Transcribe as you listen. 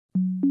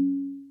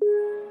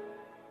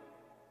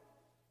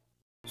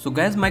So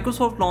guys,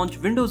 Microsoft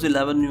launched Windows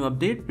 11 new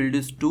update. Build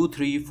is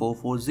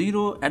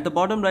 23440. At the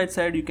bottom right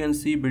side you can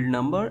see build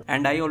number,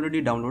 and I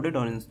already downloaded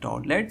or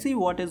installed. Let's see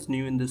what is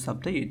new in this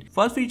update.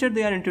 First feature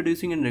they are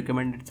introducing in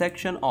recommended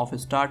section of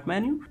start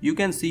menu. You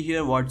can see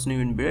here what's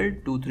new in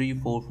build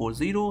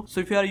 23440.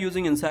 So if you are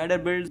using insider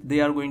builds,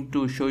 they are going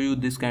to show you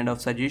this kind of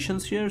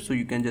suggestions here. So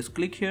you can just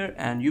click here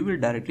and you will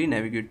directly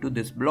navigate to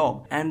this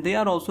blog. And they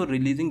are also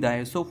releasing the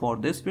ISO for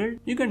this build.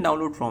 You can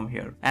download from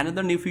here.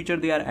 Another new feature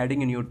they are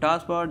adding in your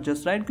taskbar.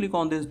 Just right click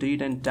on this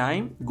date and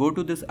time, go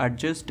to this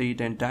adjust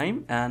date and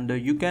time, and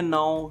you can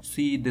now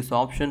see this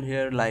option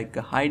here like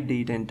hide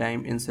date and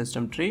time in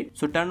system tray.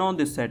 So turn on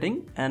this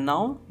setting and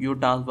now your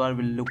taskbar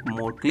will look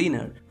more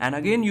cleaner. And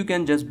again you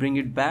can just bring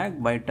it back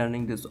by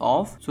turning this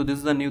off. So this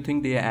is a new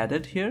thing they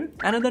added here.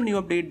 Another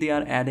new update they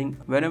are adding,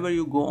 whenever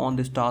you go on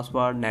this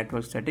taskbar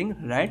network setting,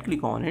 right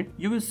click on it,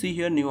 you will see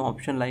here new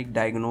option like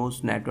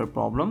diagnose network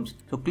problems.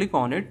 So click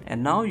on it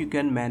and now you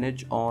can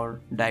manage or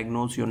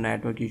diagnose your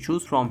network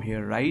issues from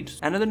here, right?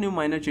 Another new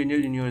minor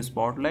changes in your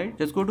spotlight,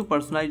 just go to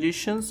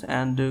personalizations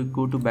and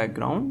go to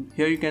background.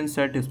 Here you can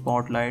set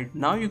spotlight.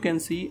 Now you can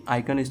see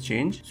icon is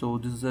changed. So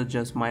this is a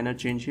just minor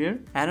change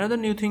here. Another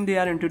new thing they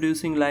are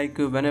introducing, like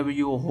whenever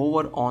you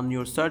hover on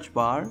your search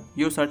bar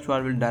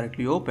will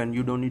directly open.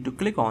 You don't need to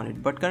click on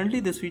it. But currently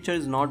this feature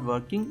is not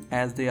working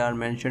as they are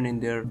mentioned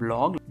in their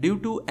blog. Due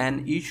to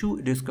an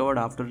issue discovered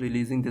after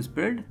releasing this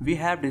build, we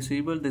have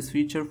disabled this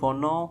feature for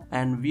now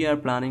and we are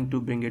planning to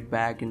bring it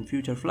back in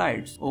future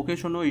flights. Okay,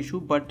 so no issue,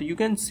 but you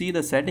can see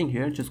the setting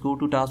here. Just go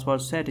to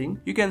taskbar setting.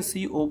 You can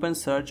see open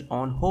search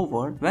on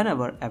hover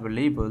whenever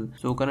available.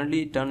 So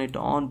currently turn it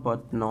on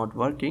but not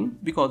working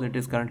because it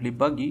is currently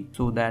buggy.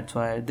 So that's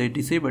why they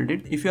disabled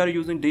it. If you are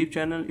using dev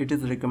channel, it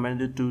is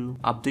recommended to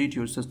update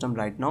your system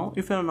right now.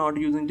 If you are not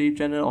using dev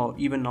channel or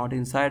even not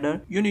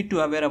insider, you need to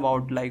aware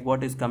about like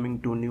what is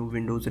coming to new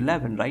Windows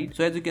 11, right?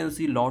 So as you can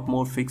see, lot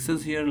more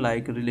fixes here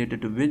like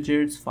related to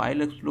widgets,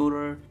 file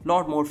explorer,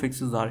 lot more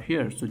fixes are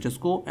here. So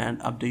just go and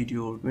update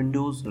your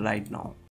Windows right now.